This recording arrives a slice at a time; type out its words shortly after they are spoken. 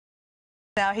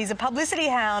Now, he's a publicity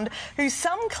hound who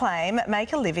some claim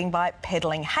make a living by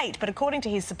peddling hate, but according to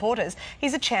his supporters,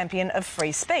 he's a champion of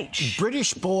free speech.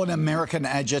 British-born American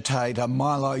agitator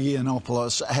Milo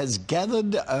has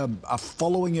gathered a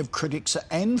following of critics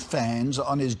and fans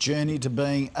on his journey to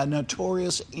being a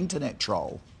notorious internet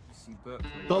troll.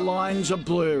 The lines are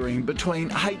blurring between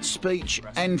hate speech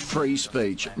and free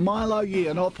speech. Milo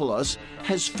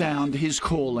has found his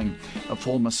calling. A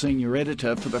former senior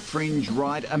editor for the fringe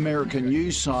right American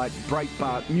news site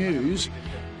Breitbart News,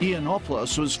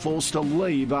 Yiannopoulos was forced to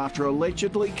leave after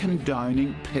allegedly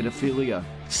condoning pedophilia.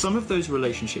 Some of those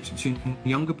relationships between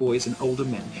younger boys and older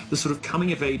men, the sort of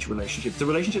coming-of-age relationships, the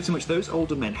relationships in which those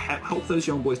older men help those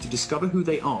young boys to discover who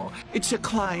they are. It's a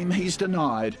claim he's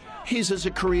denied. His is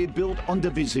a career built on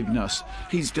divisiveness.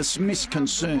 He's dismissed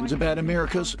concerns about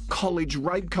America's college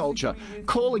rape culture,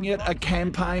 calling it a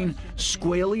campaign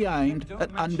squarely aimed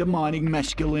at undermining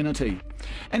masculinity,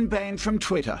 and banned from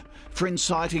Twitter for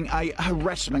inciting a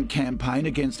harassment campaign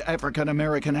against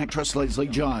African-American actress Leslie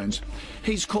Jones.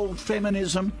 He's called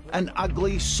feminism an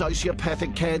ugly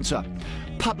sociopathic cancer,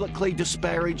 publicly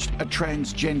disparaged a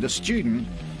transgender student,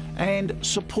 and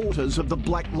supporters of the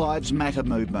Black Lives Matter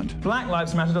movement. Black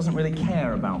Lives Matter doesn't really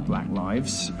care about black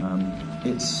lives.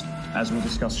 It's, as we'll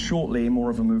discuss shortly, more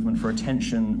of a movement for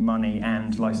attention, money,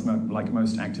 and, like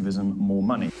most activism, more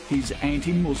money. He's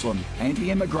anti-Muslim,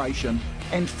 anti-immigration,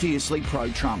 and fiercely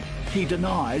pro-Trump. He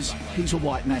denies he's a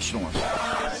white nationalist.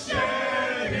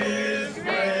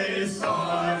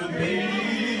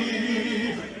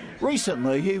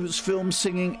 Recently, he was filmed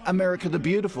singing America the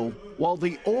Beautiful while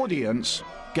the audience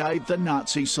gave the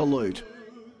Nazi salute.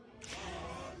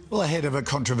 Well, ahead of a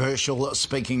controversial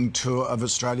speaking tour of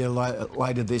Australia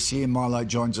later this year, Milo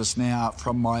joins us now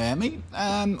from Miami.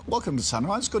 Welcome to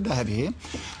Sunrise. Good to have you here.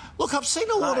 Look, I've seen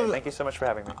a lot of... Thank you so much for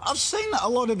having me. I've seen a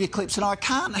lot of your clips and I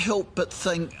can't help but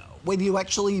think whether you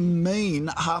actually mean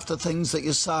half the things that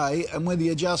you say and whether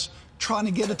you're just trying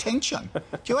to get attention.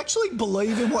 Do you actually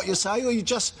believe in what you say or are you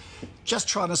just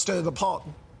trying to stir the pot?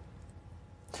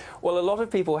 Well, a lot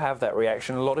of people have that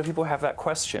reaction. A lot of people have that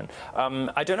question.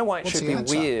 I don't know why it should be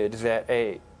weird that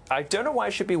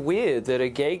a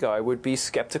gay guy would be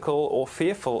skeptical or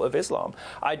fearful of Islam.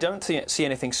 I don't see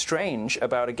anything strange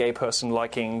about a gay person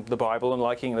liking the Bible and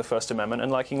liking the First Amendment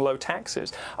and liking low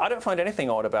taxes. I don't find anything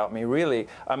odd about me, really.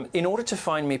 In order to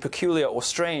find me peculiar or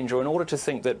strange, or in order to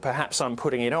think that perhaps I'm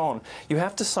putting it on, you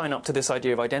have to sign up to this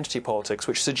idea of identity politics,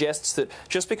 which suggests that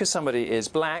just because somebody is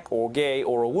black or gay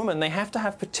or a woman, they have to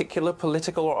have particular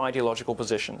political or ideological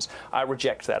positions. I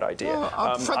reject that idea. Well,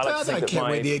 I don't care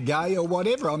whether you're gay or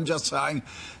whatever. I'm just saying,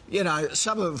 you know,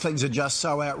 some of the things are just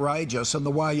so outrageous, and the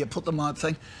way you put them, I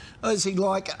think, is he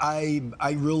like a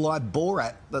real-life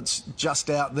Borat that's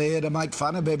just out there to make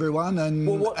fun of everyone and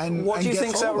what do you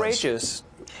think's outrageous?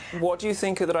 What do you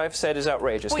think that I've said is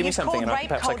outrageous? Well, Give me something and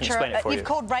perhaps I can explain it for you. You've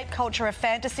called rape culture a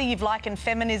fantasy. You've likened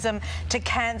feminism to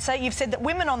cancer. You've said that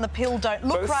women on the pill don't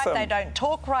look right, they don't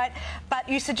talk right, but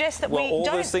you suggest that we don't... Well,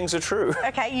 all those things are true.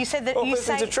 OK, you said that all those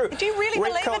things are true. Do you really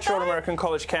believe it, Rape culture on American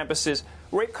college campuses...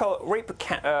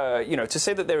 you know, to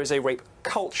say that there is a rape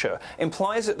culture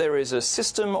implies that there is a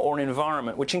system or an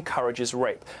environment which encourages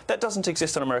rape. That doesn't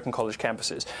exist on American college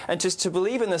campuses. And to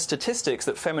believe in the statistics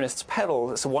that feminists peddle,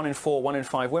 that's 1 in 4, 1 in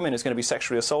 5 women is going to be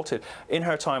sexually assaulted in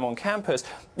her time on campus,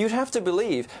 you'd have to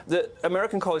believe that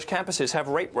American college campuses have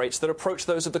rape rates that approach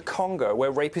those of the Congo, where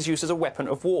rape is used as a weapon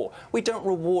of war. We don't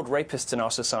reward rapists in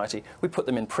our society. We put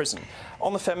them in prison.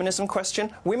 On the feminism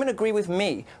question, women agree with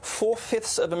me.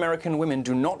 4/5 of American women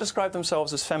do not describe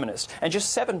themselves as feminists, and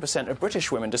just 7% of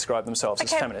British women describe themselves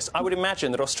as feminists. I would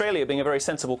imagine that Australia, being a very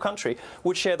sensible country,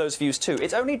 would share those views too.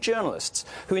 It's only journalists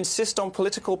who insist on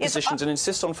political positions and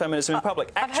insist on feminism in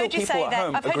public. Actual people at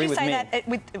home agree with me. I've heard you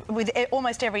say that with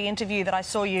almost every interview that I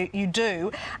saw you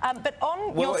do. But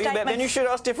on your statement... Then you should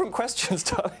ask different questions,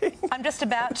 darling. I'm just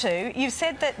about to. You've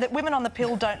said that women on the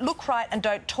pill don't look right and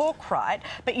don't talk right,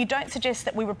 but you don't suggest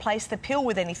that we replace the pill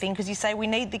with anything because you say we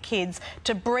need the kids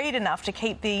to breed enough to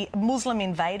keep the Muslim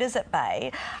invaders at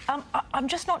bay. I'm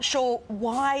just not sure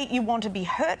why you want to be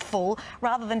hurtful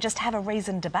rather than just have a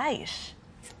reasoned debate.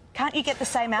 Can't you get the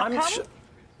same outcome?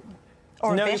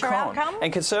 Or no, a better you can't. outcome?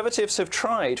 And Conservatives have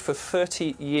tried for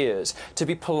 30 years to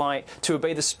be polite, to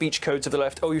obey the speech codes of the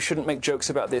left. Oh, you shouldn't make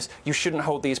jokes about this. You shouldn't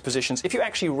hold these positions. If you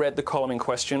actually read the column in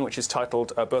question, which is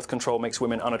titled Birth Control Makes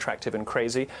Women Unattractive and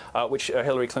Crazy, which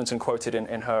Hillary Clinton quoted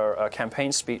in her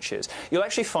campaign speeches, you'll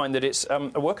actually find that it's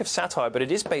a work of satire, but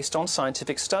it is based on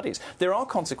scientific studies. There are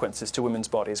consequences to women's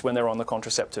bodies when they're on the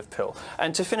contraceptive pill.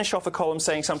 And to finish off a column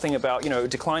saying something about, you know,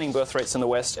 declining birth rates in the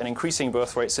West and increasing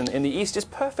birth rates in the East is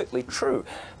perfectly true. true.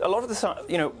 A lot of the time,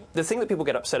 you know, the thing that people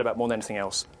get upset about more than anything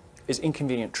else is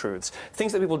inconvenient truths.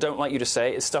 Things that people don't like you to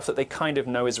say is stuff that they kind of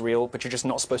know is real, but you're just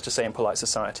not supposed to say in polite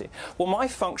society. Well, my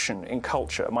function in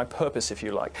culture, my purpose, if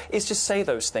you like, is to say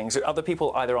those things that other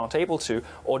people either aren't able to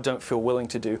or don't feel willing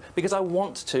to do, because I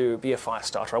want to be a fire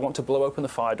starter. I want to blow open the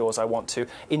fire doors. I want to,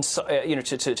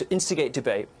 to instigate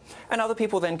debate. And other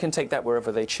people then can take that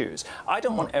wherever they choose. I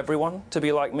don't want everyone to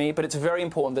be like me, but it's very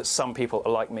important that some people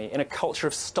are like me in a culture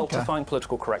of stultifying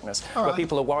political correctness, where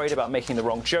people are worried about making the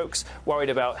wrong jokes, worried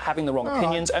about having the wrong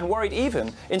opinions, and worried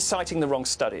even inciting the wrong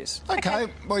studies. OK,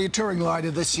 well, you're touring later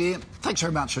this year. Thanks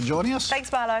very much for joining us.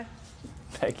 Thanks, Milo.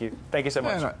 Thank you. Thank you so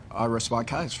much. I rest my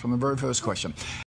case from the very first question.